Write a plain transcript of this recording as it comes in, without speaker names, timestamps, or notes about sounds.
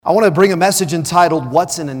I want to bring a message entitled,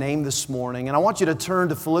 What's in a Name, this morning. And I want you to turn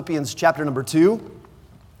to Philippians chapter number 2.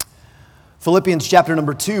 Philippians chapter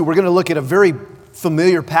number 2. We're going to look at a very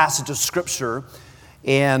familiar passage of Scripture.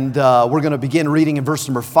 And we're going to begin reading in verse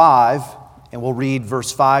number 5. And we'll read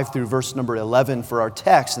verse 5 through verse number 11 for our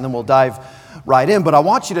text. And then we'll dive right in. But I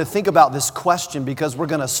want you to think about this question because we're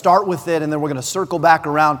going to start with it. And then we're going to circle back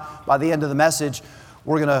around by the end of the message.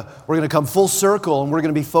 We're going to come full circle, and we're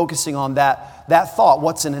going to be focusing on that thought,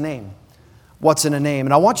 what's in a name? What's in a name?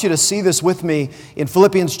 And I want you to see this with me in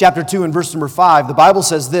Philippians chapter 2 and verse number 5. The Bible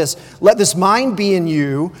says this, "Let this mind be in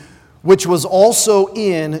you, which was also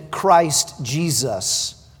in Christ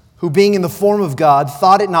Jesus, who being in the form of God,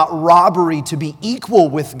 thought it not robbery to be equal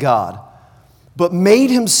with God, but made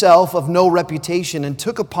himself of no reputation, and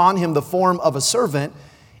took upon him the form of a servant,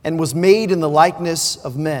 and was made in the likeness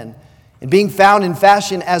of men. And being found in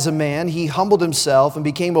fashion as a man, he humbled himself and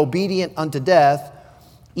became obedient unto death,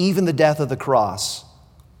 even the death of the cross.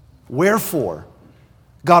 Wherefore,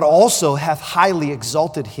 God also hath highly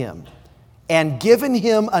exalted him, and given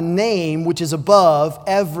him a name which is above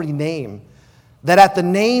every name, that at the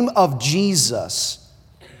name of Jesus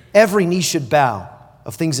every knee should bow,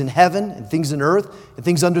 of things in heaven and things in earth and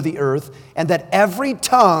things under the earth, and that every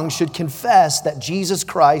tongue should confess that Jesus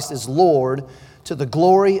Christ is Lord, to the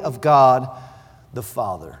glory of God the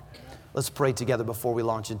Father." Let's pray together before we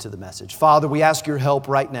launch into the message. Father, we ask your help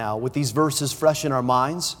right now with these verses fresh in our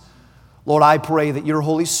minds. Lord, I pray that your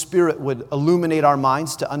Holy Spirit would illuminate our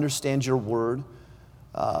minds to understand your word,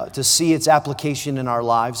 to see its application in our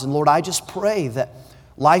lives. And Lord, I just pray that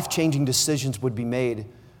life-changing decisions would be made.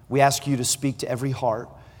 We ask you to speak to every heart.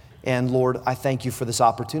 And Lord, I thank you for this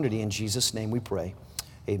opportunity. In Jesus' name we pray.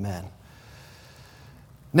 Amen.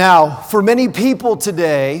 Now, for many people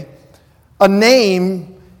today, a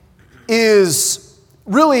name is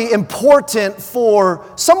really important for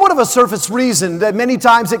somewhat of a surface reason. That many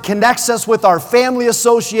times it connects us with our family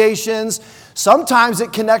associations. Sometimes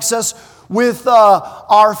it connects us with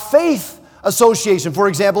our faith association. For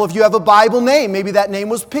example, if you have a Bible name, maybe that name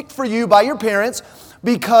was picked for you by your parents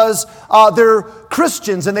because they're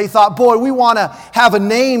Christians and they thought, boy, we want to have a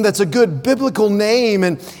name that's a good biblical name,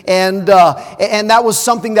 and that was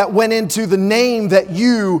something that went into the name that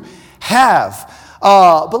you have.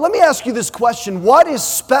 But let me ask you this question: what is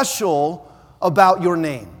special about your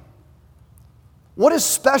name? What is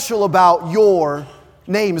special about your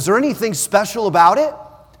name? Is there anything special about it?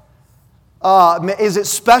 Is it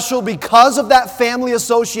special because of that family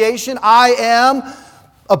association? I am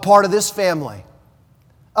a part of this family.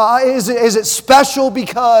 Is it special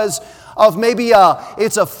because of maybe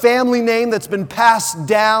it's a family name that's been passed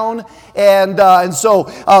down, and so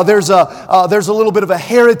there's a little bit of a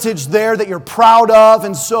heritage there that you're proud of,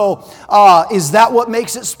 and so is that what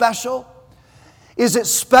makes it special? Is it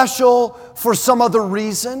special for some other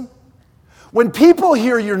reason? When people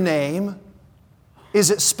hear your name, is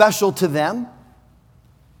it special to them?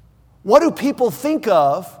 What do people think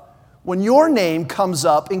of when your name comes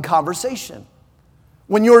up in conversation?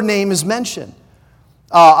 When your name is mentioned.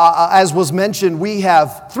 As was mentioned, we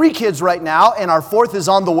have 3 kids right now, and our 4th is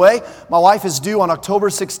on the way. My wife is due on October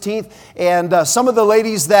 16th, and some of the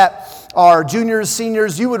ladies that are juniors,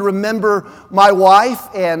 seniors, you would remember my wife,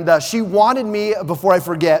 and she wanted me, before I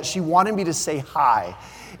forget, she wanted me to say hi.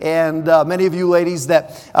 And many of you ladies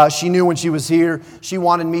that she knew when she was here, she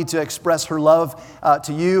wanted me to express her love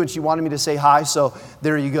to you, and she wanted me to say hi, so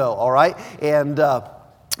there you go, all right? And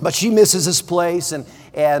but she misses this place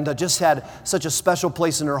and just had such a special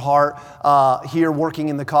place in her heart here working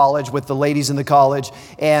in the college with the ladies in the college.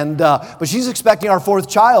 And but she's expecting our 4th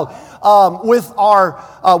child.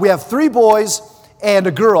 We have 3 boys and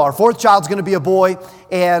a girl. Our 4th child's going to be a boy.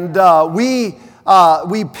 And we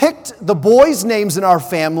picked the boys' names in our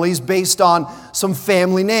families based on some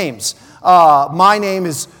family names.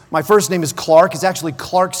 My first name is Clark. It's actually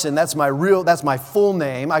Clarkson. That's my full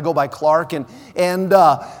name. I go by Clark, and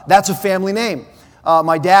that's a family name.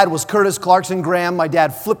 My dad was Curtis Clarkson Graham. My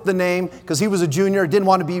dad flipped the name because he was a junior, didn't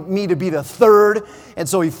want me to be the 3rd, and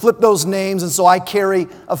so he flipped those names, and so I carry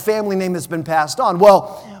a family name that's been passed on.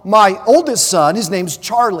 Well, my oldest son, his name's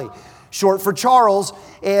Charlie, short for Charles,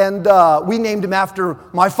 and we named him after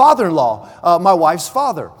my father-in-law, my wife's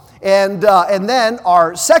father. And then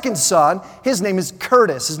our 2nd son, his name is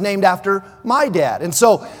Curtis, is named after my dad. And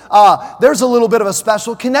so there's a little bit of a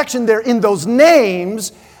special connection there in those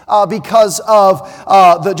names because of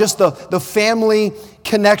the family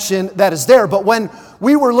connection that is there. But when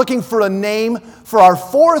we were looking for a name for our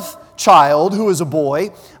 4th child, who was a boy,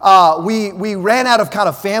 we ran out of kind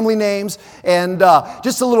of family names, and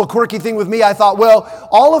just a little quirky thing with me, I thought, well,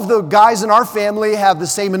 all of the guys in our family have the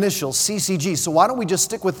same initials, CCG, so why don't we just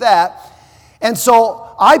stick with that? And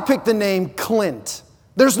so I picked the name Clint.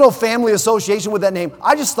 There's no family association with that name.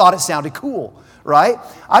 I just thought it sounded cool, right?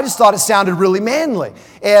 I just thought it sounded really manly.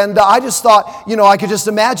 And I just thought, I could just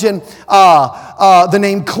imagine the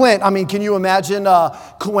name Clint. I mean, can you imagine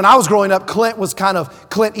when I was growing up, Clint was kind of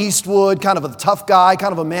Clint Eastwood, kind of a tough guy,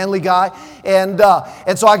 kind of a manly guy. And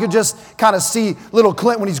so I could just kind of see little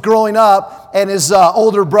Clint when he's growing up and his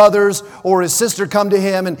older brothers or his sister come to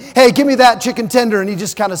him and, hey, give me that chicken tender. And he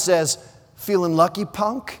just kind of says, feeling lucky,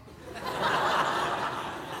 punk?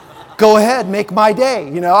 Go ahead, make my day.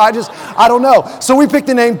 I don't know. So we picked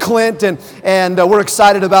the name Clint, and we're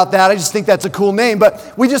excited about that. I just think that's a cool name.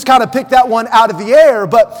 But we just kind of picked that one out of the air.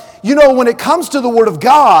 But, when it comes to the Word of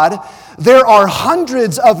God, there are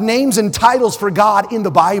hundreds of names and titles for God in the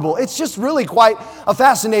Bible. It's just really quite a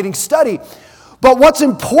fascinating study. But what's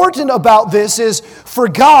important about this is for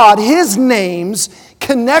God, His names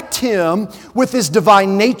connect Him with His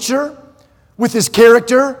divine nature, with His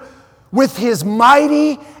character, with His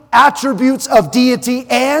mighty attributes of deity,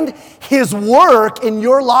 and His work in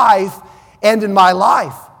your life and in my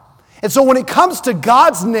life. And so when it comes to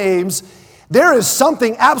God's names, there is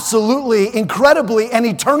something absolutely incredibly and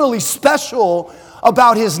eternally special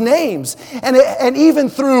about His names. And even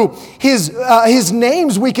through His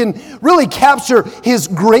names, we can really capture His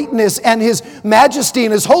greatness and His majesty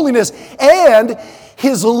and His holiness and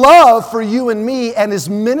His love for you and me and His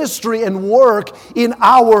ministry and work in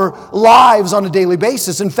our lives on a daily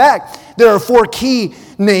basis. In fact, there are 4 key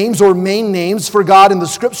names or main names for God in the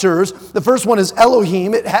Scriptures. The first one is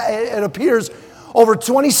Elohim. It appears over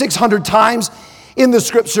 2,600 times in the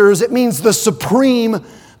Scriptures. It means the supreme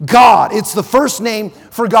God. It's the first name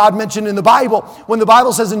for God mentioned in the Bible. When the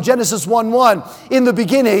Bible says in Genesis 1:1, in the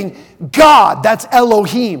beginning, God, that's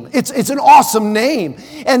Elohim. It's an awesome name.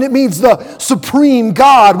 And it means the supreme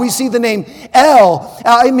God. We see the name El.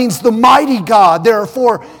 It means the mighty God. There are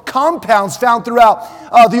 4 compounds found throughout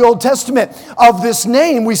the Old Testament of this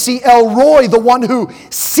name. We see El Roy, the one who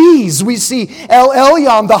sees. We see El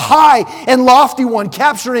Elyon, the high and lofty one,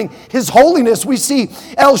 capturing His holiness. We see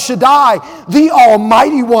El Shaddai, the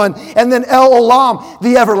almighty one. And then El Olam,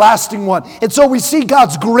 the everlasting one. And so we see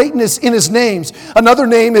God's greatness in His names. Another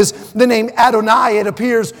name is the name Adonai. It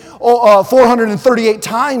appears 438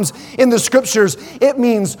 times in the Scriptures. It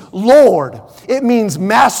means Lord. It means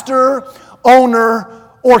master, owner,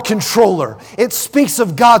 or controller. It speaks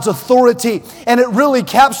of God's authority, and it really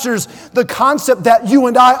captures the concept that you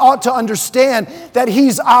and I ought to understand, that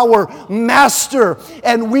He's our master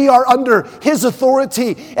and we are under His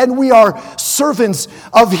authority and we are servants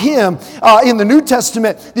of Him. In the New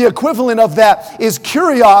Testament, the equivalent of that is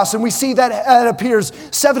kurios, and we see that it appears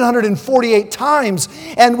 748 times,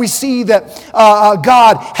 and we see that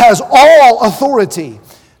God has all authority.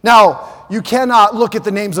 Now, you cannot look at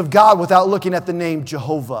the names of God without looking at the name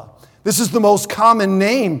Jehovah. This is the most common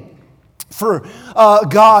name for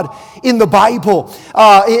God in the Bible.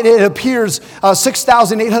 It appears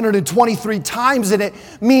 6,823 times, and it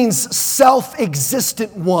means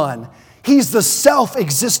self-existent one. He's the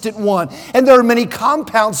self-existent one. And there are many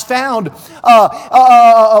compounds found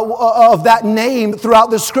of that name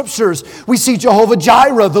throughout the Scriptures. We see Jehovah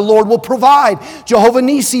Jireh, the Lord will provide. Jehovah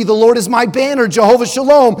Nissi, the Lord is my banner. Jehovah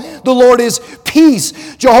Shalom, the Lord is peace.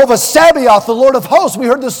 Jehovah Sabaoth, the Lord of hosts. We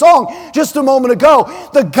heard the song just a moment ago.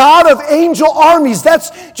 The God of angel armies,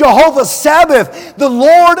 that's Jehovah Sabaoth, the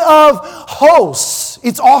Lord of hosts.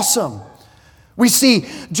 It's awesome. We see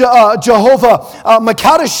Jehovah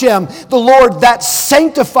Makadashem, the Lord that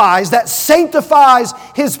sanctifies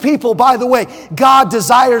His people. By the way, God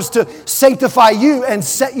desires to sanctify you and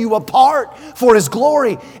set you apart for His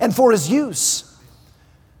glory and for His use.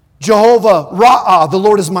 Jehovah Ra'ah, the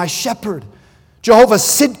Lord is my shepherd. Jehovah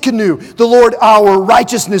Sidkenu, the Lord our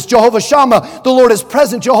righteousness. Jehovah Shammah, the Lord is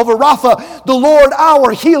present. Jehovah Rapha, the Lord our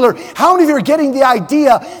healer. How many of you are getting the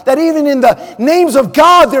idea that even in the names of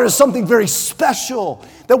God there is something very special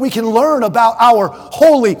that we can learn about our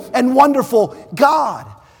holy and wonderful God?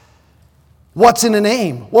 What's in a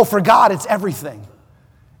name? Well, for God, it's everything.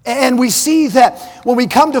 And we see that when we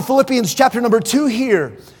come to Philippians chapter number 2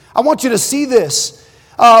 here, I want you to see this.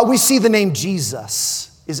 We see the name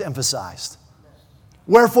Jesus is emphasized.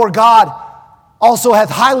 Wherefore God also hath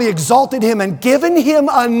highly exalted Him and given Him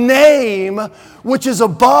a name which is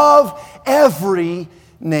above every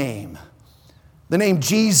name. The name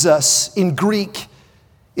Jesus in Greek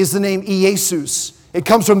is the name Iesus. It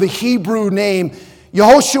comes from the Hebrew name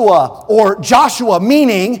Yehoshua or Joshua,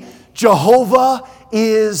 meaning Jehovah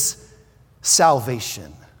is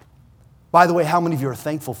salvation. By the way, how many of you are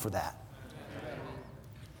thankful for that?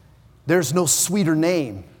 There's no sweeter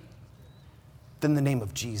name than the name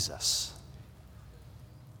of Jesus.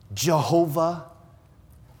 Jehovah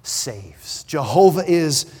saves. Jehovah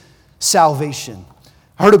is salvation.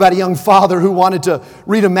 I heard about a young father who wanted to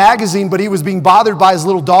read a magazine, but he was being bothered by his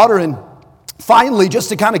little daughter, and finally, just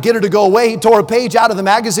to kind of get her to go away, he tore a page out of the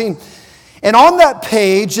magazine, and on that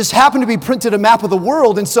page just happened to be printed a map of the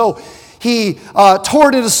world, and so he tore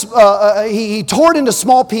it into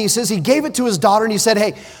small pieces. He gave it to his daughter, and he said,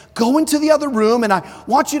 "Hey, go into the other room, and I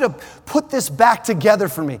want you to put this back together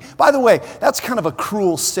for me." By the way, that's kind of a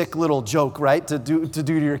cruel, sick little joke, right, to do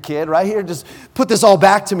to your kid, right? Here, just put this all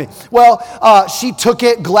back to me. Well, she took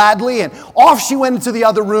it gladly, and off she went into the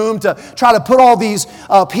other room to try to put all these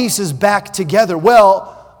pieces back together.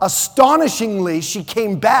 Well, astonishingly, she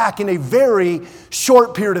came back in a very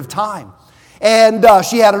short period of time. And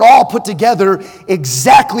she had it all put together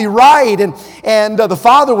exactly right. And the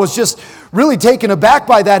father was just really taken aback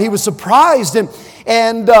by that. He was surprised.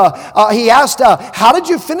 And he asked, "How did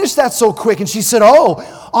you finish that so quick?" And she said, "Oh,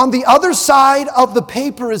 on the other side of the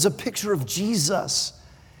paper is a picture of Jesus.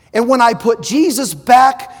 And when I put Jesus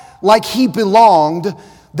back like he belonged,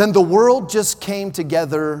 then the world just came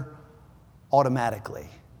together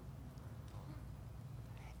automatically."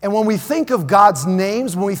 And when we think of God's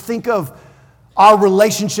names, when we think of our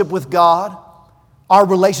relationship with God, our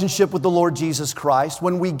relationship with the Lord Jesus Christ,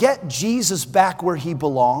 when we get Jesus back where he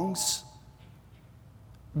belongs,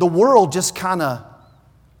 the world just kind of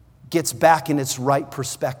gets back in its right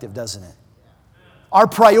perspective, doesn't it? Our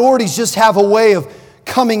priorities just have a way of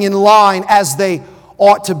coming in line as they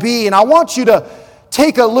ought to be. And I want you to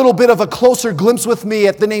take a little bit of a closer glimpse with me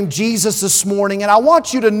at the name Jesus this morning. And I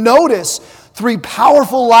want you to notice three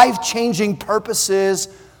powerful, life-changing purposes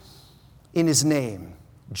in his name,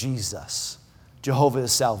 Jesus. Jehovah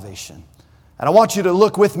is salvation. And I want you to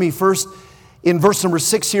look with me first in verse number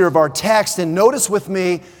 6 here of our text, and notice with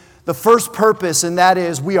me the first purpose, and that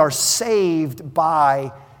is we are saved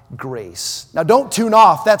by grace. Now don't tune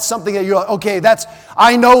off. That's something that you're, okay,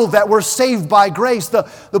 I know that we're saved by grace.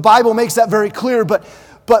 The Bible makes that very clear, but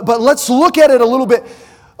let's look at it a little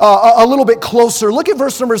bit closer. Look at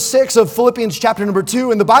verse number 6 of Philippians chapter number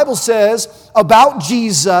 2. And the Bible says about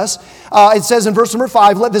Jesus, it says in verse number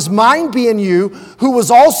 5, "Let this mind be in you, who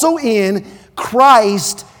was also in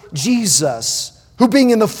Christ Jesus, who being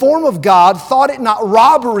in the form of God, thought it not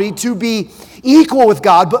robbery to be equal with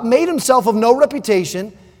God, but made himself of no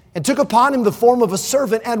reputation, and took upon him the form of a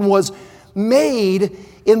servant, and was made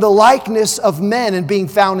in the likeness of men. And being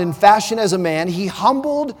found in fashion as a man, he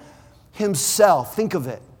humbled himself," think of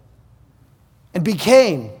it, "and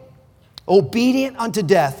became obedient unto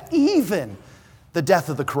death, even the death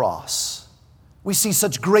of the cross." We see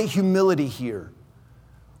such great humility here.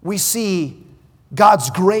 We see God's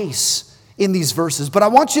grace in these verses. But I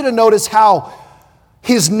want you to notice how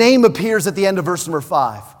his name appears at the end of verse number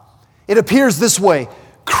 5. It appears this way: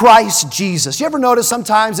 Christ Jesus. You ever notice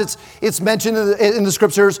sometimes it's mentioned in the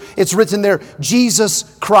scriptures, it's written there, Jesus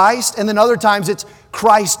Christ, and then other times it's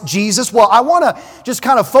Christ Jesus? Well, I want to just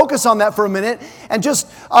kind of focus on that for a minute, and just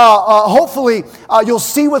hopefully you'll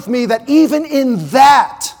see with me that even in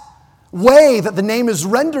that way that the name is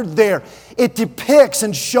rendered there, it depicts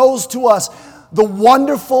and shows to us the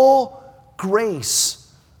wonderful grace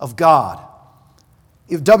of God.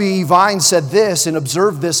 W.E. Vine said this and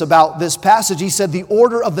observed this about this passage. He said, "The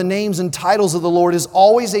order of the names and titles of the Lord is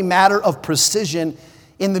always a matter of precision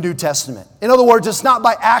in the New Testament." In other words, it's not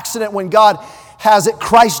by accident when God has it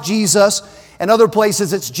Christ Jesus, and other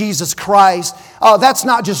places it's Jesus Christ. That's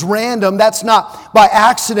not just random. That's not by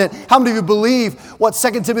accident. How many of you believe what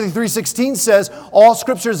 2 Timothy 3:16 says? All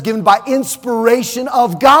Scripture is given by inspiration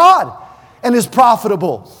of God and is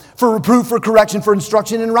profitable for reproof, for correction, for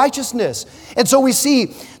instruction in righteousness. And so we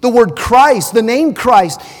see the word Christ, the name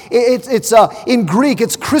Christ. It's in Greek,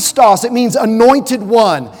 it's Christos. It means anointed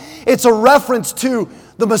one. It's a reference to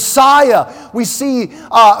the Messiah. We see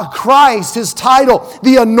Christ, his title,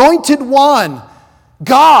 the anointed one,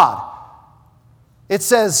 God. It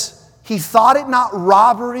says, he thought it not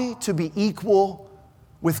robbery to be equal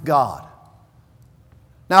with God.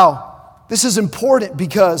 Now, this is important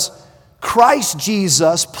because Christ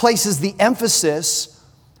Jesus places the emphasis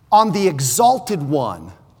on the exalted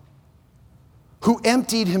one who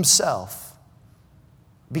emptied himself,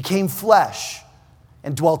 became flesh,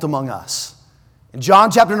 and dwelt among us. In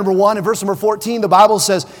John chapter number 1 and verse number 14, the Bible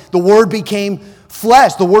says, the Word became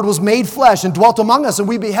flesh. The Word was made flesh and dwelt among us, and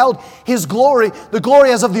we beheld his glory, the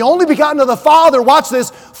glory as of the only begotten of the Father. Watch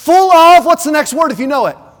this, full of, what's the next word if you know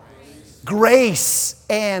it? grace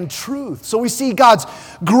and truth. So we see God's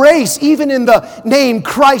grace even in the name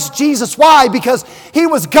Christ Jesus. Why? Because he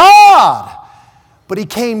was God, but he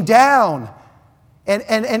came down and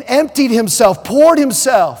emptied himself, poured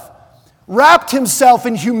himself, wrapped himself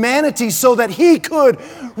in humanity so that he could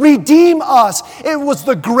redeem us. It was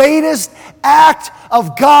the greatest act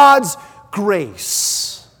of God's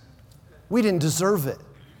grace. We didn't deserve it.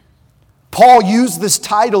 Paul used this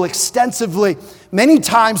title extensively many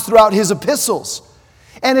times throughout his epistles.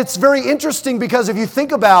 And it's very interesting because if you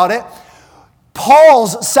think about it,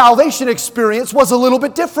 Paul's salvation experience was a little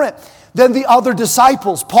bit different than the other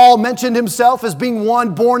disciples. Paul mentioned himself as being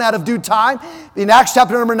one born out of due time. In Acts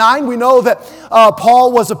chapter number 9, we know that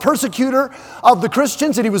Paul was a persecutor of the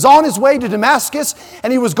Christians, and he was on his way to Damascus,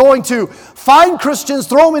 and he was going to find Christians,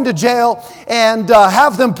 throw them into jail, and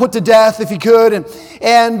have them put to death if he could.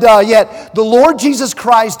 And yet the Lord Jesus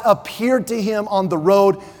Christ appeared to him on the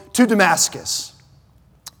road to Damascus.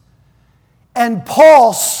 And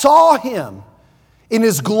Paul saw him in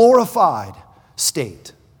his glorified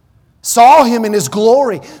state. Saw him in his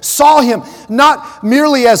glory. Saw him not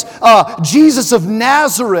merely as Jesus of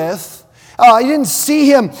Nazareth. He didn't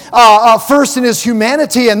see him first in his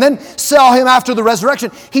humanity and then saw him after the resurrection.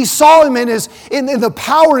 He saw him in the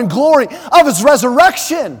power and glory of his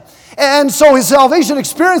resurrection. And so his salvation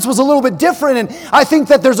experience was a little bit different. And I think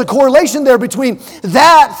that there's a correlation there between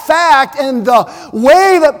that fact and the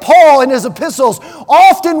way that Paul in his epistles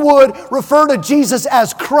often would refer to Jesus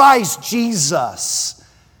as Christ Jesus.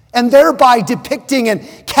 And thereby depicting and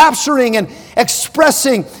capturing and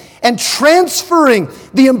expressing and transferring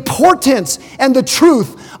the importance and the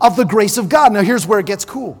truth of the grace of God. Now here's where it gets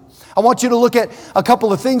cool. I want you to look at a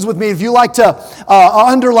couple of things with me. If you like to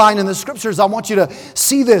underline in the scriptures, I want you to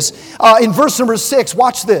see this. In verse number 6,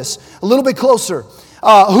 watch this a little bit closer.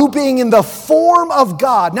 Who being in the form of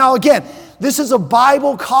God. Now again, this is a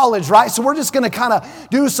Bible college, right? So we're just going to kind of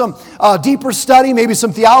do some deeper study, maybe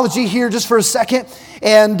some theology here just for a second.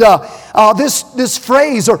 And this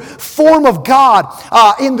phrase or form of God,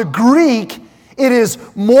 in the Greek, it is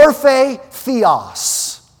morphe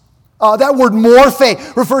theos. That word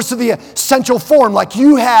morphe refers to the essential form, like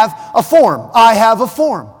you have a form, I have a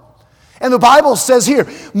form. And the Bible says here,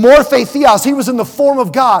 morphe theos, he was in the form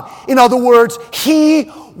of God. In other words, he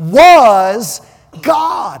was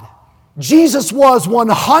God. Jesus was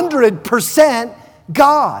 100%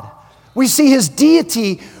 God. We see his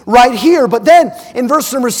deity right here. But then in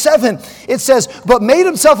verse number 7, it says, but made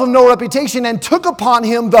himself of no reputation and took upon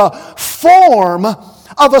him the form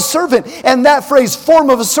of a servant. And that phrase, form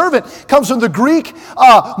of a servant, comes from the Greek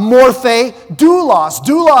morphe doulos.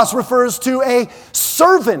 Doulos refers to a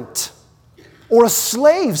servant or a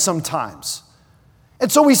slave sometimes.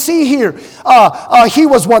 And so we see here, he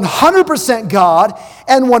was 100% God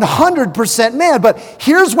and 100% man. But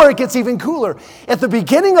here's where it gets even cooler. At the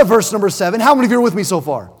beginning of verse number 7, how many of you are with me so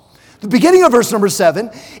far? The beginning of verse number 7,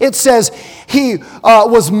 it says, he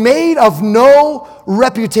was made of no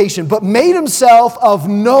reputation, but made himself of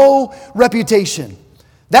no reputation.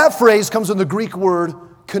 That phrase comes from the Greek word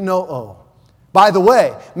kanoo. By the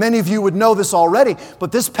way, many of you would know this already,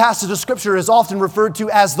 but this passage of Scripture is often referred to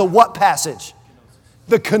as the what passage?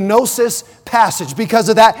 The kenosis passage, because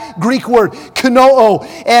of that Greek word, kanoo.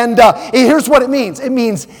 And here's what it means. It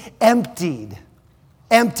means emptied.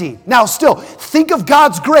 Emptied. Now still, think of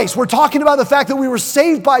God's grace. We're talking about the fact that we were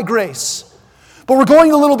saved by grace. But we're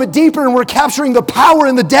going a little bit deeper and we're capturing the power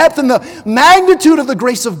and the depth and the magnitude of the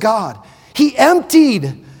grace of God. He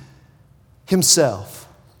emptied himself.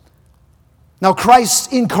 Now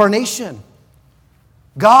Christ's incarnation,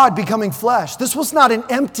 God becoming flesh, this was not an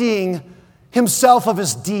emptying himself of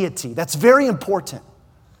his deity. That's very important.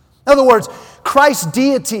 In other words, Christ's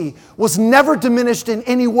deity was never diminished in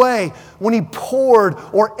any way when he poured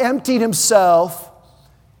or emptied himself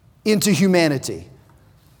into humanity.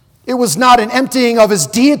 It was not an emptying of his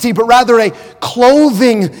deity, but rather a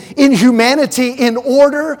clothing in humanity in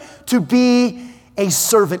order to be a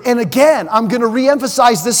servant. And again, I'm going to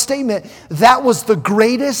reemphasize this statement. That was the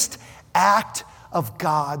greatest act of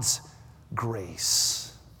God's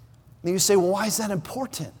grace. And you say, well, why is that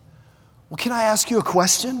important? Well, can I ask you a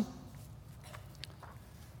question?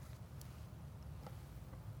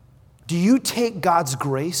 Do you take God's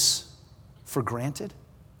grace for granted?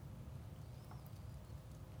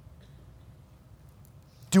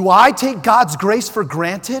 Do I take God's grace for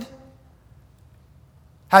granted?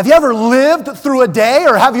 Have you ever lived through a day,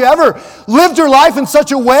 or have you ever lived your life in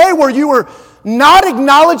such a way where you were not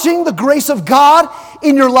acknowledging the grace of God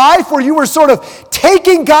in your life where you were sort of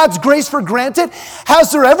taking God's grace for granted?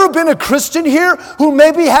 Has there ever been a Christian here who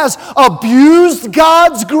maybe has abused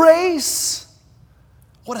God's grace?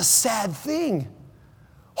 What a sad thing.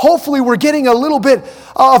 Hopefully we're getting a little bit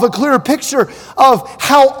of a clearer picture of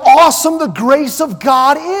how awesome the grace of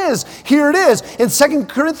God is. Here it is in 2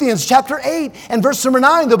 Corinthians chapter 8 and verse number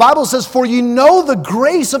 9. The Bible says, "For you know the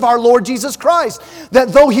grace of our Lord Jesus Christ,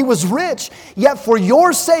 that though he was rich, yet for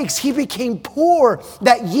your sakes he became poor,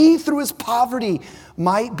 that ye through his poverty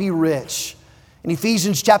might be rich." In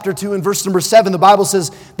Ephesians chapter 2 and verse number 7, the Bible says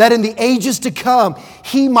that in the ages to come,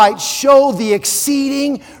 he might show the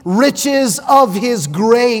exceeding riches of his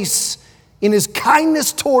grace in his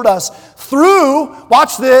kindness toward us through,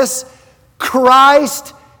 watch this,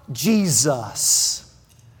 Christ Jesus.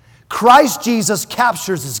 Christ Jesus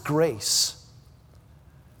captures his grace.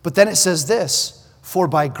 But then it says this, "For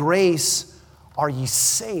by grace are ye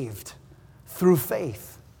saved through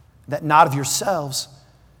faith, that not of yourselves,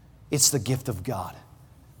 it's the gift of God."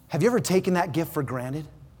 Have you ever taken that gift for granted?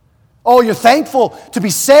 Oh, you're thankful to be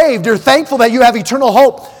saved. You're thankful that you have eternal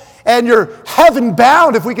hope. And you're heaven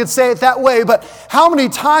bound, if we could say it that way. But how many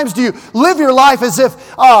times do you live your life as if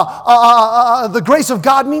the grace of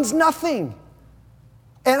God means nothing?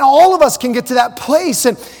 And all of us can get to that place.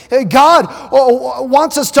 And God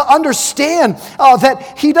wants us to understand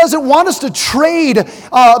that he doesn't want us to trade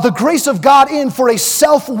the grace of God in for a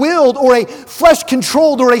self-willed or a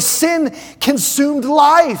flesh-controlled or a sin-consumed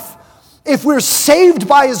life. If we're saved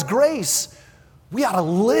by his grace, we ought to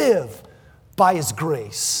live by his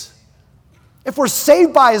grace. If we're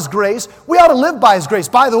saved by his grace, we ought to live by his grace.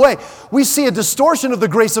 By the way, we see a distortion of the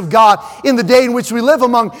grace of God in the day in which we live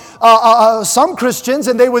among some Christians,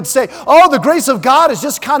 and they would say, oh, the grace of God is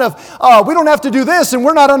just kind of, we don't have to do this, and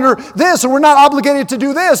we're not under this, and we're not obligated to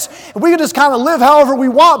do this. And we can just kind of live however we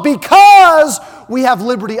want because we have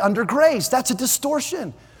liberty under grace. That's a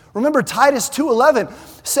distortion. Remember, Titus 2:11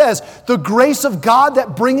 says, "The grace of God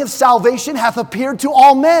that bringeth salvation hath appeared to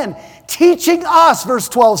all men, teaching us," verse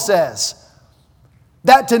 12 says,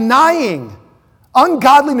 "that denying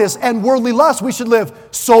ungodliness and worldly lust, we should live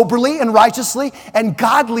soberly and righteously and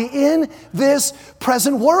godly in this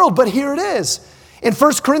present world." But here it is. In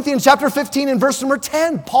 1 Corinthians chapter 15 and verse number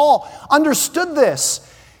 10, Paul understood this.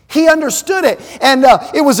 He understood it. And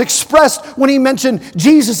it was expressed when he mentioned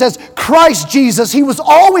Jesus as Christ Jesus. He was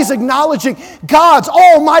always acknowledging God's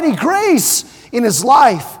almighty grace in his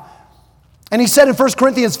life. And he said in 1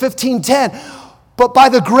 Corinthians 15:10, "But by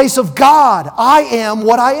the grace of God, I am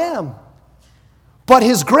what I am. But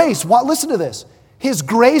his grace," listen to this, "his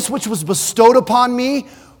grace which was bestowed upon me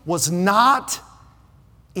was not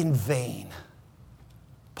in vain."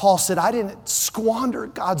 Paul said, I didn't squander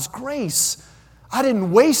God's grace. I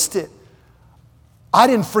didn't waste it. I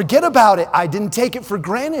didn't forget about it. I didn't take it for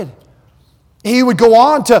granted. He would go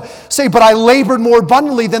on to say, "But I labored more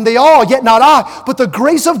abundantly than they all, yet not I, but the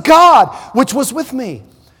grace of God which was with me."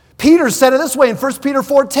 Peter said it this way in 1 Peter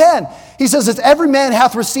 4:10. He says, "As every man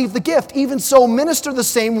hath received the gift, even so minister the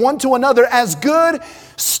same one to another as good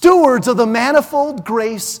stewards of the manifold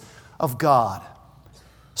grace of God."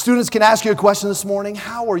 Students, can I ask you a question this morning?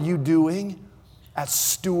 How are you doing at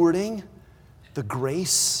stewarding the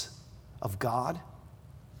grace of God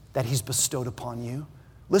that he's bestowed upon you?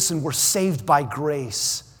 Listen, we're saved by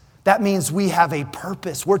grace. That means we have a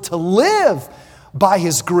purpose. We're to live by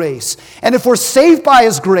his grace. And if we're saved by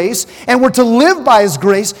his grace and we're to live by his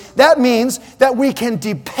grace, that means that we can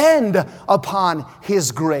depend upon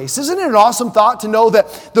his grace. Isn't it an awesome thought to know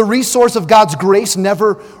that the resource of God's grace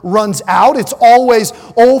never runs out? It's always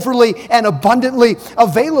overly and abundantly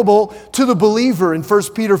available to the believer. In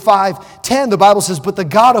 1 Peter 5:10, the Bible says, "But the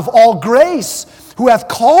God of all grace, who hath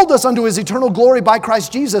called us unto his eternal glory by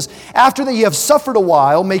Christ Jesus, after that ye have suffered a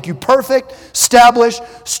while, make you perfect, establish,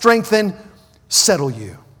 strengthen, settle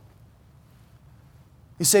you."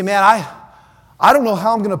 You say, "Man, I don't know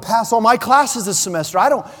how I'm going to pass all my classes this semester. I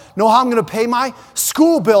don't know how I'm going to pay my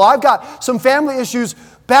school bill. I've got some family issues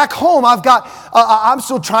back home. I'm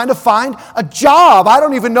still trying to find a job. I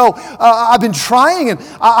don't even know. I've been trying, and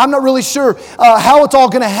I'm not really sure how it's all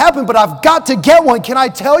going to happen, but I've got to get one." Can I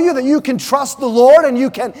tell you that you can trust the Lord and you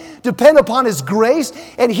can depend upon his grace?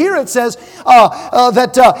 And here it says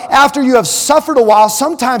that after you have suffered a while,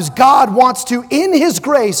 sometimes God wants to, in his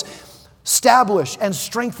grace, establish and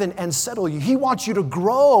strengthen and settle you. He wants you to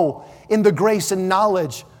grow in the grace and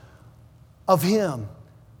knowledge of him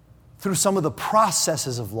through some of the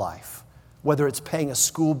processes of life, whether it's paying a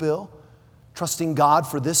school bill, trusting God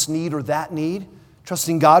for this need or that need,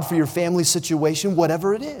 trusting God for your family situation,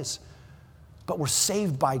 whatever it is. But we're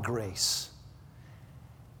saved by grace.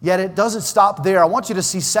 Yet it doesn't stop there. I want you to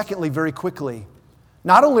see, secondly, very quickly,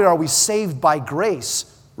 not only are we saved by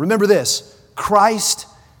grace, remember this, Christ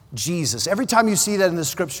Jesus. Every time you see that in the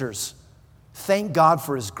Scriptures, thank God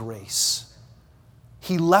for His grace.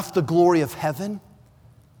 He left the glory of heaven.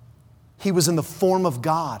 He was in the form of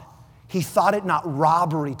God. He thought it not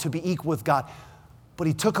robbery to be equal with God, but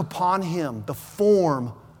He took upon Him the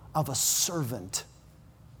form of a servant,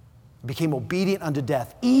 became obedient unto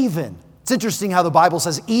death, even, it's interesting how the Bible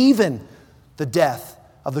says, even the death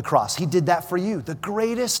of the cross. He did that for you, the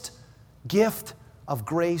greatest gift of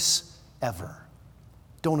grace ever.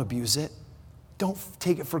 Don't abuse it. Don't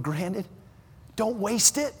take it for granted. Don't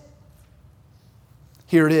waste it.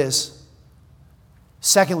 Here it is.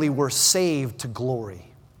 Secondly, we're saved to glory.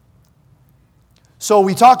 So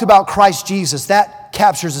we talked about Christ Jesus. That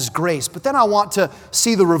captures His grace. But then I want to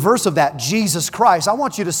see the reverse of that, Jesus Christ. I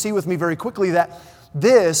want you to see with me very quickly that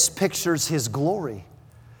this pictures His glory.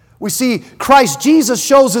 We see Christ Jesus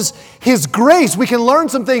shows us His grace. We can learn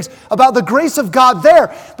some things about the grace of God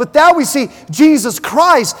there. But now we see Jesus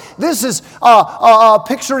Christ. This is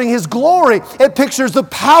picturing His glory. It pictures the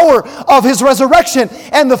power of His resurrection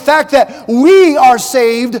and the fact that we are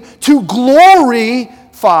saved to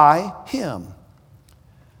glorify Him.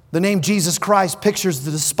 The name Jesus Christ pictures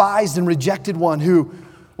the despised and rejected one who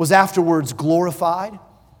was afterwards glorified.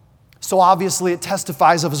 So obviously it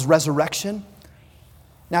testifies of His resurrection.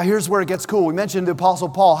 Now here's where it gets cool. We mentioned the Apostle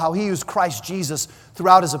Paul, how he used Christ Jesus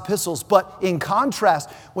throughout his epistles. But in contrast,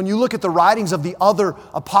 when you look at the writings of the other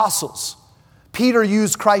apostles, Peter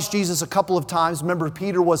used Christ Jesus a couple of times. Remember,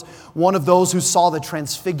 Peter was one of those who saw the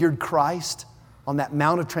transfigured Christ on that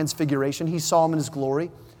Mount of Transfiguration. He saw Him in His glory.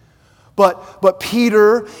 But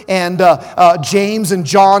Peter and James and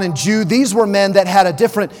John and Jude, these were men that had a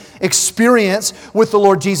different experience with the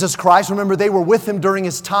Lord Jesus Christ. Remember, they were with Him during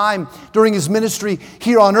His time, during His ministry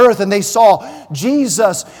here on earth, and they saw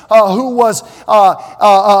Jesus, who was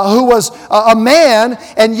a man,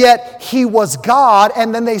 and yet He was God.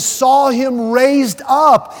 And then they saw Him raised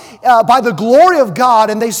up by the glory of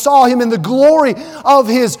God, and they saw Him in the glory of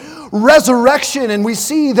His resurrection. And we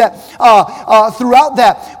see that throughout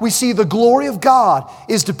that, we see the glory of God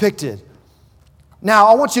is depicted. Now,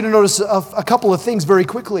 I want you to notice a couple of things very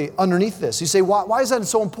quickly underneath this. You say, why is that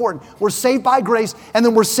so important? We're saved by grace, and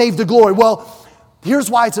then we're saved to glory. Well, here's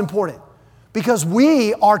why it's important. Because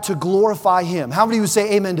we are to glorify Him. How many of you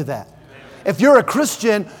say amen to that? Amen. If you're a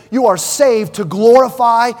Christian, you are saved to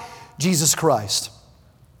glorify Jesus Christ.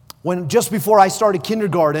 Just before I started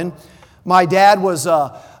kindergarten, my dad was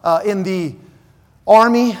in the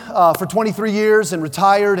Army for 23 years and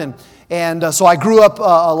retired, and so I grew up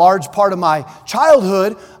a large part of my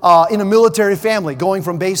childhood in a military family, going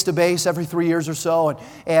from base to base every 3 years or so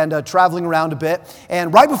and traveling around a bit.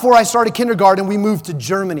 And right before I started kindergarten, we moved to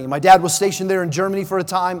Germany. My dad was stationed there in Germany for a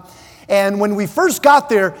time. And when we first got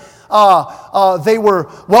there, they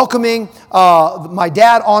were welcoming my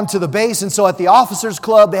dad onto the base. And so at the officers'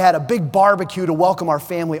 club, they had a big barbecue to welcome our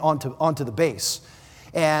family onto the base.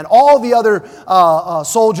 And all the other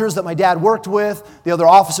soldiers that my dad worked with, the other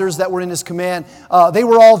officers that were in his command, they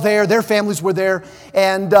were all there. Their families were there.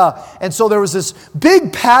 And so there was this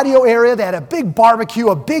big patio area. They had a big barbecue,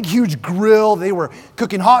 a big, huge grill. They were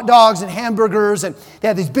cooking hot dogs and hamburgers. And they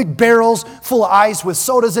had these big barrels full of ice with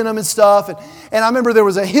sodas in them and stuff. And I remember there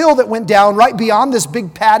was a hill that went down right beyond this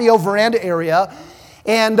big patio veranda area.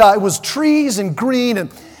 And it was trees and green.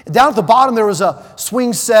 And down at the bottom, there was a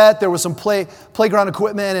swing set. There was some playground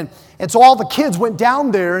equipment. And so all the kids went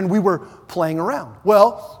down there, and we were playing around.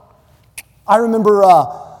 Well, I remember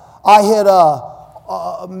I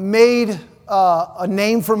had made a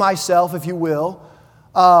name for myself, if you will,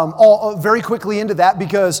 very quickly into that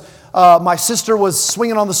because my sister was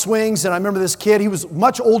swinging on the swings. And I remember this kid. He was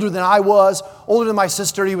much older than I was, older than my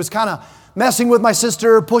sister. He was kind of messing with my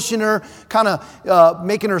sister, pushing her, kind of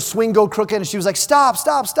making her swing go crooked. And she was like, stop,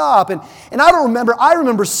 stop, stop. And I don't remember. I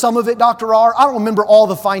remember some of it, Dr. R. I don't remember all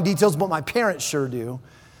the fine details, but my parents sure do.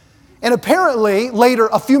 And apparently, later,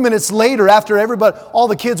 a few minutes later, after all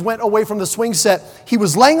the kids went away from the swing set, he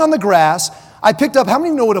was laying on the grass. I picked up, how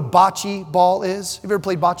many know what a bocce ball is? Have you ever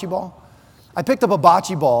played bocce ball? I picked up a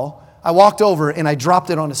bocce ball. I walked over and I dropped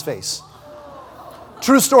it on his face.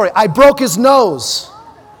 True story. I broke his nose.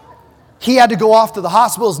 He had to go off to the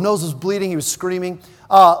hospital. His nose was bleeding. He was screaming.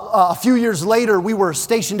 A few years later, we were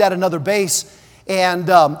stationed at another base. And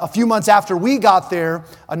a few months after we got there,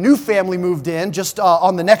 a new family moved in just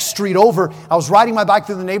on the next street over. I was riding my bike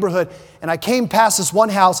through the neighborhood, and I came past this one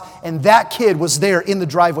house, and that kid was there in the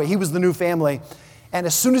driveway. He was the new family. And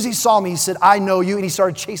as soon as he saw me, he said, "I know you." And he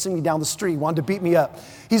started chasing me down the street. He wanted to beat me up.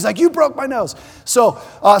 He's like, "You broke my nose." So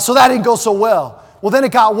that didn't go so well. Well, then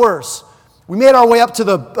it got worse. We made our way up to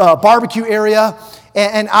the barbecue area.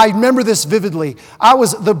 And I remember this vividly.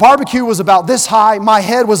 The barbecue was about this high. My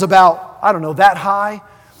head was about, I don't know, that high.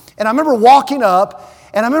 And I remember walking up,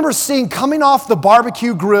 and I remember seeing, coming off the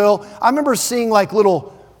barbecue grill, I remember seeing like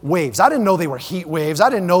little waves. I didn't know they were heat waves. I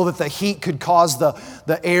didn't know that the heat could cause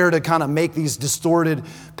the air to kind of make these distorted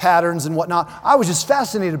patterns and whatnot. I was just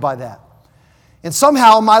fascinated by that. And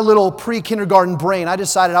somehow in my little pre-kindergarten brain, I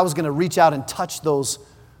decided I was going to reach out and touch those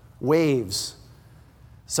waves.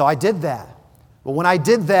 So I did that. But when I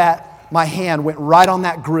did that, my hand went right on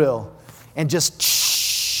that grill and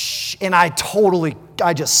and I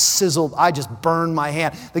just sizzled. I just burned my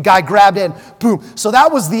hand. The guy grabbed it and boom. So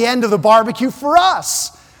that was the end of the barbecue for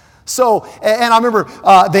us. So, and I remember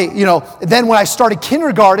then when I started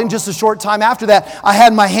kindergarten, just a short time after that, I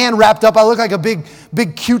had my hand wrapped up. I looked like a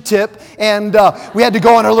big Q-tip, and we had to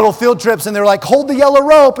go on our little field trips, and they were like, "Hold the yellow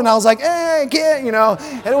rope," and I was like, "I can't,"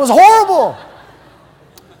 and it was horrible.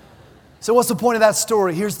 So what's the point of that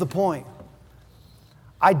story? Here's the point.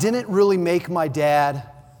 I didn't really make my dad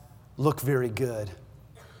look very good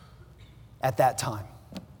at that time.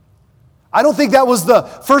 I don't think that was the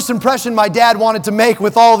first impression my dad wanted to make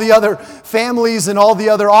with all the other families and all the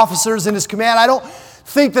other officers in his command. I don't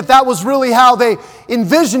think that was really how they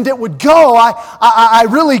envisioned it would go. I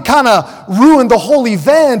really kind of ruined the whole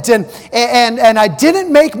event, and I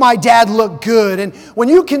didn't make my dad look good. And when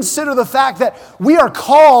you consider the fact that we are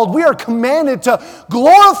commanded to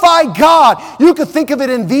glorify God, you could think of it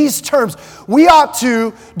in these terms. We ought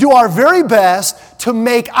to do our very best to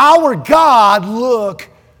make our God look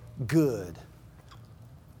good.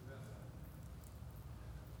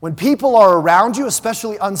 When people are around you,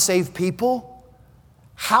 especially unsaved people,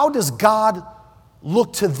 how does God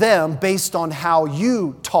look to them based on how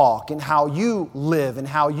you talk and how you live and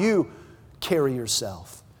how you carry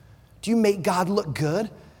yourself? Do you make God look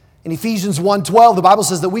good? In Ephesians 1:12, the Bible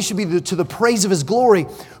says that we should be to the praise of His glory,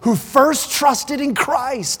 who first trusted in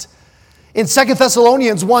Christ. In 2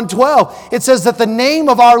 Thessalonians 1:12, it says that the name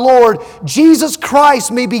of our Lord Jesus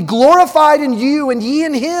Christ may be glorified in you and ye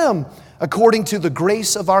in Him, according to the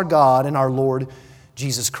grace of our God and our Lord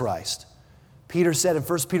Jesus Christ. Peter said in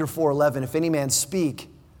 1 Peter 4:11, if any man speak,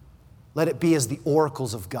 let it be as the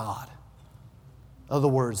oracles of God. In other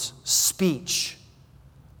words, speech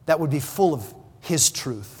that would be full of His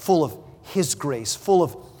truth, full of His grace, full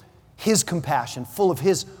of His compassion, full of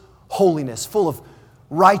His holiness, full of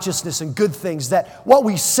righteousness and good things, that what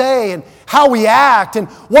we say and how we act and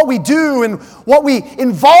what we do and what we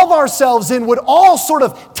involve ourselves in would all sort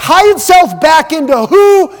of tie itself back into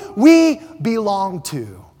who we belong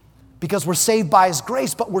to. Because we're saved by His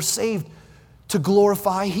grace, but we're saved to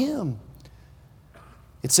glorify Him.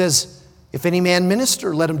 It says, if any man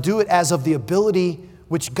minister, let him do it as of the ability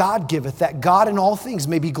which God giveth, that God in all things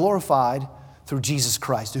may be glorified through Jesus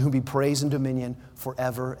Christ, to whom be praise and dominion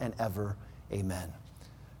forever and ever. Amen.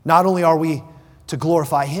 Not only are we to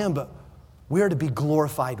glorify Him, but we are to be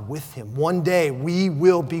glorified with Him. One day we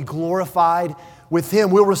will be glorified with Him.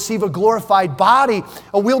 We'll receive a glorified body.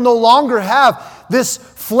 We'll no longer have this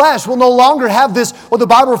flesh. We'll no longer have this, what the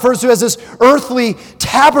Bible refers to as this earthly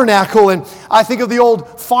tabernacle. And I think of the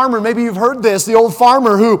old farmer, maybe you've heard this, the old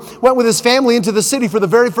farmer who went with his family into the city for the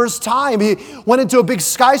very first time. He went into a big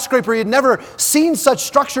skyscraper. He had never seen such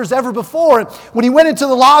structures ever before. And when he went into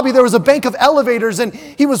the lobby, there was a bank of elevators, and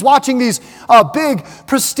he was watching these big,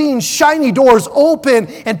 pristine, shiny doors open,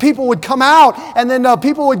 and people would come out, and then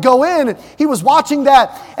people would go in. And he was watching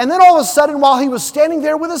that, and then all of a sudden, while he was standing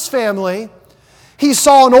there with his family, he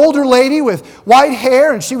saw an older lady with white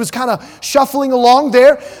hair, and she was kind of shuffling along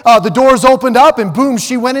there. The doors opened up, and boom,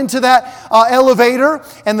 she went into that elevator,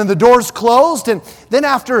 and then the doors closed. And then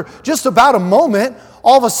after just about a moment,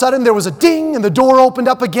 all of a sudden there was a ding, and the door opened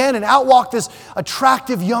up again, and out walked this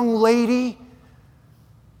attractive young lady.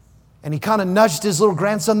 And he kind of nudged his little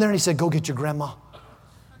grandson there, and he said, "Go get your grandma.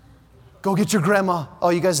 Go get your grandma." Oh,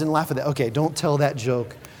 you guys didn't laugh at that. Okay, don't tell that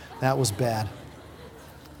joke. That was bad.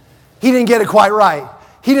 He didn't get it quite right.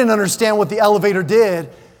 He didn't understand what the elevator did,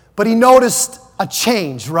 but he noticed a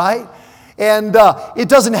change, right? And it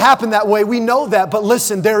doesn't happen that way. We know that. But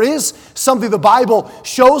listen, there is something the Bible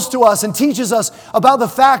shows to us and teaches us about the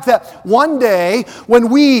fact that one day when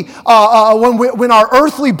our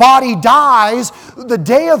earthly body dies, the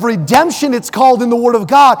day of redemption, it's called in the Word of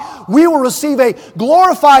God, we will receive a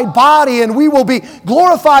glorified body and we will be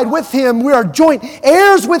glorified with Him. We are joint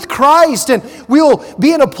heirs with Christ, and we'll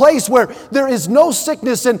be in a place where there is no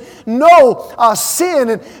sickness and no sin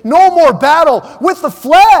and no more battle with the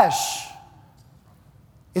flesh.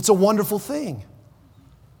 It's a wonderful thing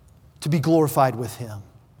to be glorified with Him.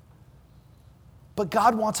 But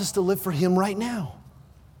God wants us to live for Him right now.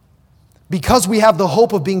 Because we have the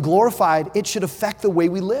hope of being glorified, it should affect the way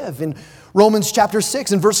we live. In Romans chapter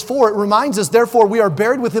 6 and verse 4, it reminds us, therefore we are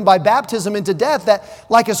buried with Him by baptism into death, that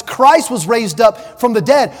like as Christ was raised up from the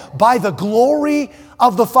dead by the glory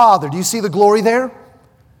of the Father. Do you see the glory there?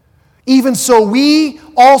 Even so we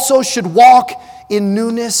also should walk in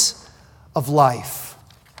newness of life.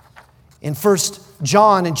 In 1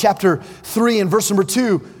 John in chapter 3 and verse number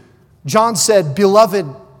 2, John said, Beloved,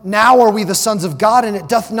 now are we the sons of God, and it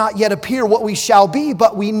doth not yet appear what we shall be,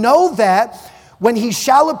 but we know that when He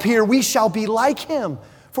shall appear, we shall be like Him,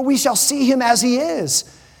 for we shall see Him as He is.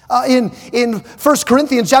 In 1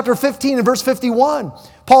 Corinthians chapter 15 and verse 51,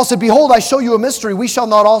 Paul said, Behold, I show you a mystery. We shall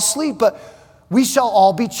not all sleep, but we shall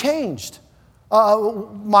all be changed.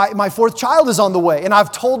 My fourth child is on the way, and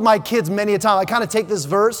I've told my kids many a time, I kind of take this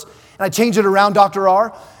verse and I change it around, Dr.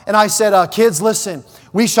 R, and I said, kids, listen,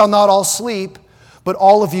 we shall not all sleep, but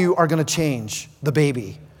all of you are going to change the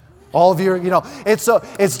baby. All of you,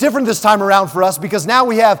 it's different this time around for us because now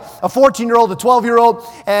we have a 14-year-old, a 12-year-old,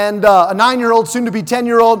 and a 9-year-old, soon to be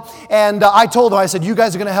 10-year-old. And I told them, I said, you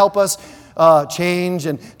guys are going to help us change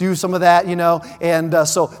and do some of that, And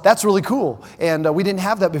so that's really cool. And we didn't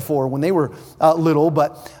have that before when they were little.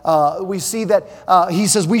 But we see that he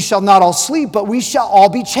says, we shall not all sleep, but we shall all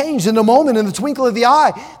be changed in a moment, in the twinkle of the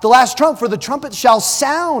eye. The last trump, for the trumpet shall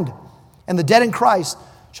sound, and the dead in Christ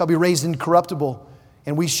shall be raised incorruptible,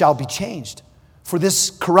 and we shall be changed. For this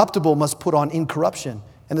corruptible must put on incorruption,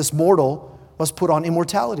 and this mortal must put on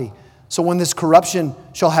immortality. So when this corruption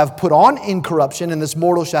shall have put on incorruption, and this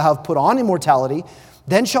mortal shall have put on immortality,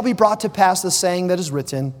 then shall be brought to pass the saying that is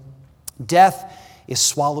written, Death is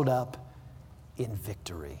swallowed up in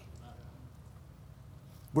victory.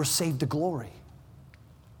 We're saved to glory.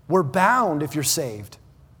 We're bound, if you're saved,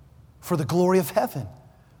 for the glory of heaven,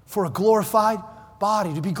 for a glorified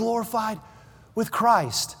body, to be glorified with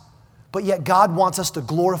Christ. But yet God wants us to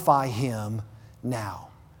glorify Him now,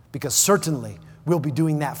 because certainly we'll be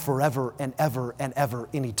doing that forever and ever and ever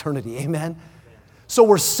in eternity. Amen? So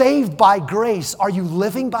we're saved by grace. Are you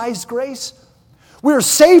living by His grace? We're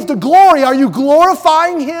saved to glory. Are you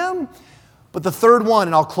glorifying Him? But the third one,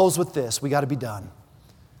 and I'll close with this, we got to be done.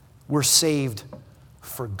 We're saved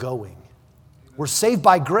for going. We're saved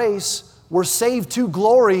by grace. We're saved to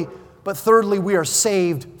glory. But thirdly, we are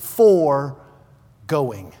saved for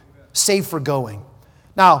going. Saved for going.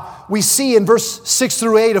 Now, we see in verse 6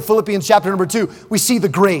 through 8 of Philippians chapter number 2, we see the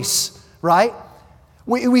grace, right?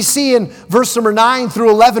 We see in verse number 9 through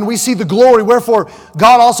 11, we see the glory. Wherefore,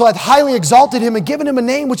 God also hath highly exalted Him and given Him a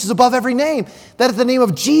name which is above every name, that at the name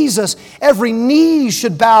of Jesus every knee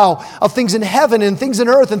should bow, of things in heaven and things in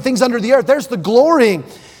earth and things under the earth. There's the glorying.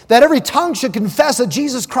 That every tongue should confess that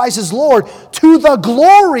Jesus Christ is Lord, to the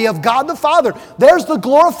glory of God the Father. There's the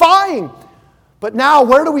glorifying. But now,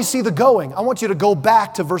 where do we see the going? I want you to go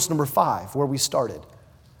back to verse number 5, where we started.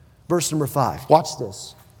 Verse number 5. Watch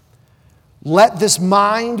this. Let this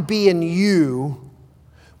mind be in you,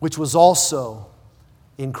 which was also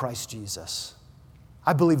in Christ Jesus.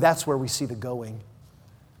 I believe that's where we see the going.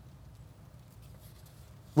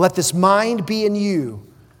 Let this mind be in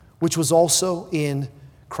you, which was also in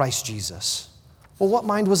Christ Jesus. Well, what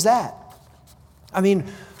mind was that? I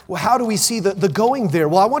mean, how do we see the going there?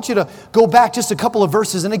 Well, I want you to go back just a couple of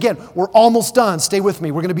verses. And again, we're almost done. Stay with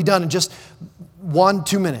me. We're going to be done in just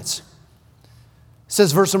 1-2 minutes. It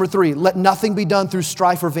says, verse number 3, let nothing be done through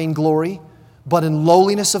strife or vainglory, but in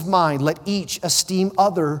lowliness of mind, let each esteem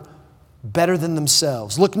other better than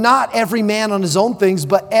themselves. Look not every man on his own things,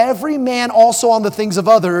 but every man also on the things of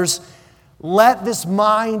others. Let this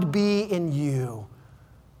mind be in you.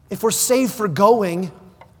 If we're saved for going,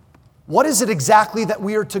 what is it exactly that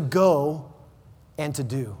we are to go and to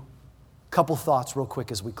do? A couple thoughts real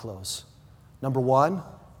quick as we close. Number 1,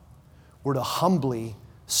 we're to humbly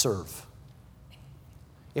serve.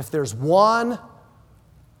 If there's one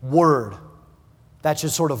word that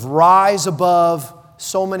should sort of rise above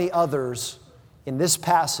so many others in this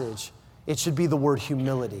passage, it should be the word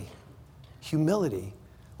humility. Humility.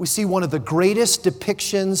 We see one of the greatest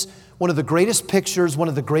depictions, one of the greatest pictures, one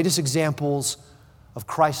of the greatest examples of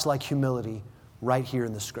Christ-like humility right here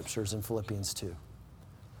in the Scriptures in Philippians 2.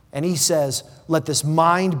 And he says, let this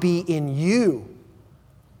mind be in you,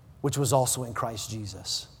 which was also in Christ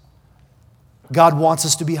Jesus. God wants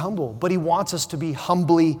us to be humble, but He wants us to be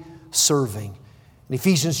humbly serving. In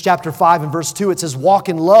Ephesians chapter 5 and verse 2, it says, walk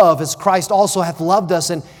in love as Christ also hath loved us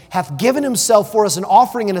and hath given Himself for us an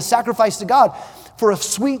offering and a sacrifice to God for a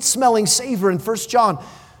sweet-smelling savor. In 1 John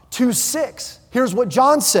 2:6, here's what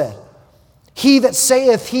John said. He that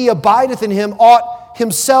saith he abideth in Him ought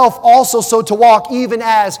himself also so to walk, even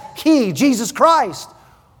as He, Jesus Christ,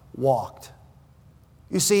 walked.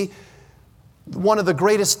 You see, one of the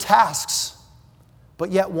greatest tasks,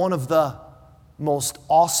 but yet one of the most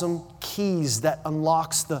awesome keys that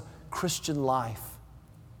unlocks the Christian life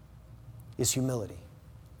is humility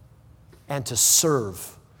and to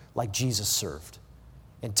serve like Jesus served.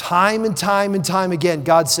 And time again,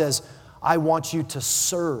 God says, I want you to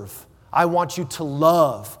serve. I want you to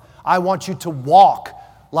love. I want you to walk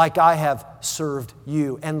like I have served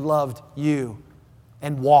you and loved you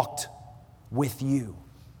and walked with you.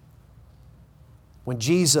 When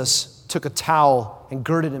Jesus took a towel and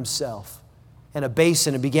girded Himself and a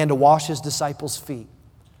basin and began to wash His disciples' feet.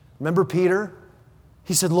 Remember Peter?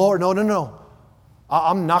 He said, Lord, no.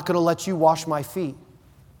 I'm not going to let you wash my feet.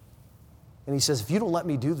 And He says, if you don't let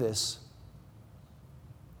me do this,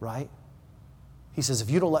 right? He says, if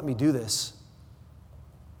you don't let me do this,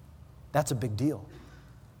 that's a big deal.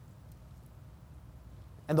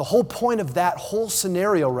 And the whole point of that whole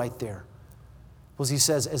scenario right there was He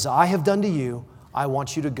says, as I have done to you, I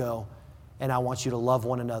want you to go and I want you to love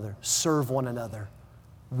one another, serve one another,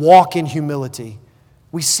 walk in humility.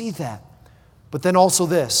 We see that. But then also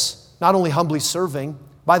this, not only humbly serving,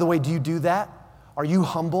 by the way, do you do that? Are you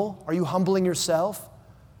humble? Are you humbling yourself?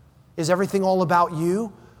 Is everything all about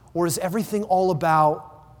you? Or is everything all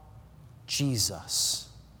about Jesus?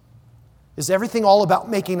 Is everything all about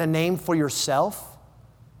making a name for yourself?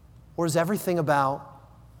 Or is everything about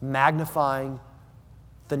magnifying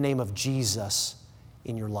the name of Jesus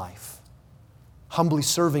in your life? Humbly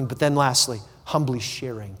serving, but then lastly, humbly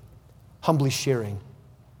sharing. Humbly sharing.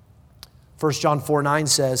 1 John 4:9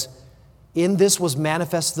 says, in this was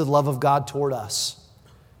manifested the love of God toward us,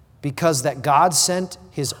 because that God sent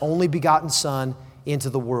His only begotten Son into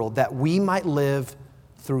the world, that we might live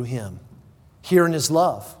through Him. Herein is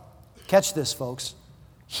love. Catch this, folks.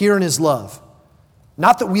 Herein is love.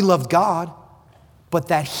 Not that we loved God, but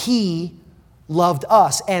that He loved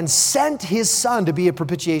us and sent His Son to be a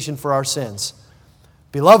propitiation for our sins.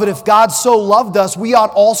 Beloved, if God so loved us, we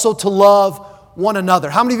ought also to love one another.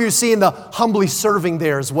 How many of you are seeing the humbly serving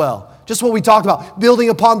there as well? Just what we talked about, building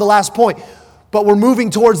upon the last point. But we're moving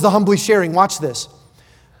towards the humbly sharing. Watch this.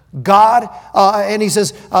 God, and He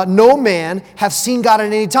says, no man hath seen God at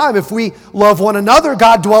any time. If we love one another,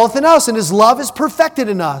 God dwelleth in us, and His love is perfected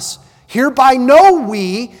in us. Hereby know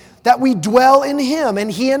we that we dwell in Him,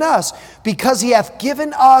 and He in us, because He hath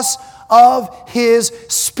given us of His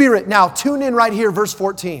Spirit. Now, tune in right here, verse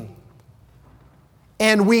 14.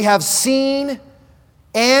 And we have seen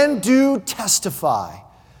and do testify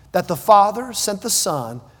that the Father sent the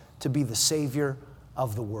Son to be the Savior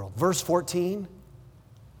of the world. Verse 14,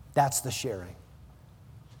 that's the sharing.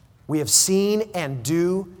 We have seen and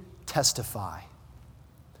do testify.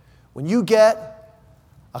 When you get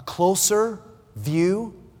a closer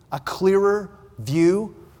view, a clearer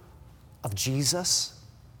view of Jesus,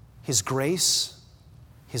 His grace,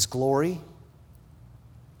 His glory,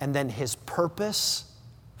 and then His purpose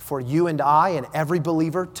for you and I and every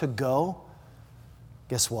believer to go,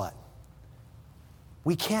 guess what?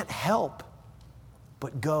 We can't help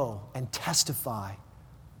but go and testify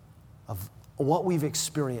of what we've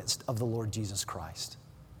experienced of the Lord Jesus Christ.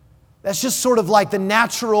 That's just sort of like the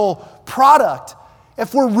natural product.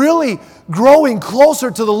 If we're really growing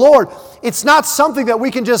closer to the Lord, it's not something that we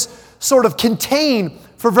can just sort of contain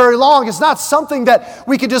for very long. It's not something that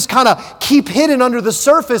we could just kind of keep hidden under the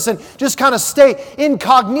surface and just kind of stay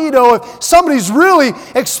incognito. If somebody's really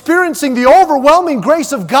experiencing the overwhelming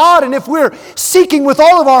grace of God, and if we're seeking with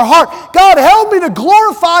all of our heart, God, help me to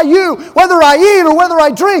glorify You, whether I eat or whether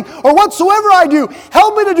I drink or whatsoever I do,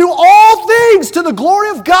 help me to do all things to the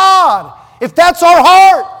glory of God. If that's our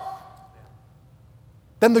heart,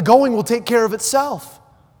 then the going will take care of itself.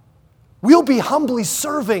 We'll be humbly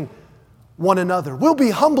serving one another. We'll be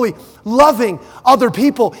humbly loving other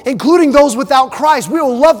people, including those without Christ. We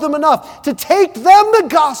will love them enough to take them the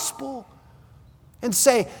gospel and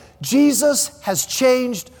say, Jesus has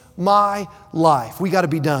changed my life. We got to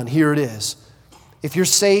be done. Here it is. If you're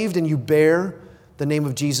saved and you bear the name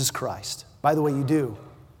of Jesus Christ, by the way, you do.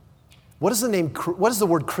 What does the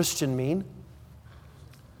word Christian mean?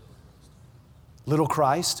 Little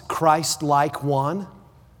Christ, Christ-like one.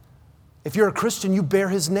 If you're a Christian, you bear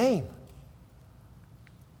His name.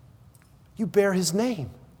 You bear his name.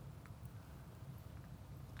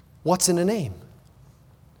 What's in a name?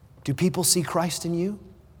 Do people see Christ in you?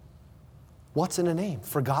 What's in a name?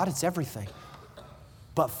 For God, it's everything.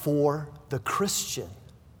 But for the Christian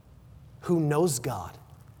who knows God,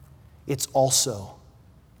 it's also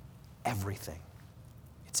everything.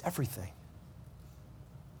 It's everything.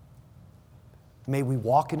 May we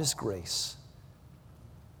walk in his grace.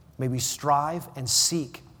 May we strive and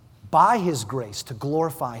seek by his grace to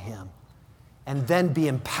glorify him, and then be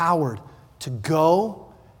empowered to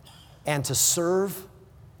go and to serve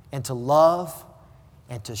and to love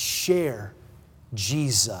and to share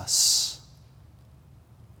Jesus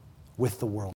with the world.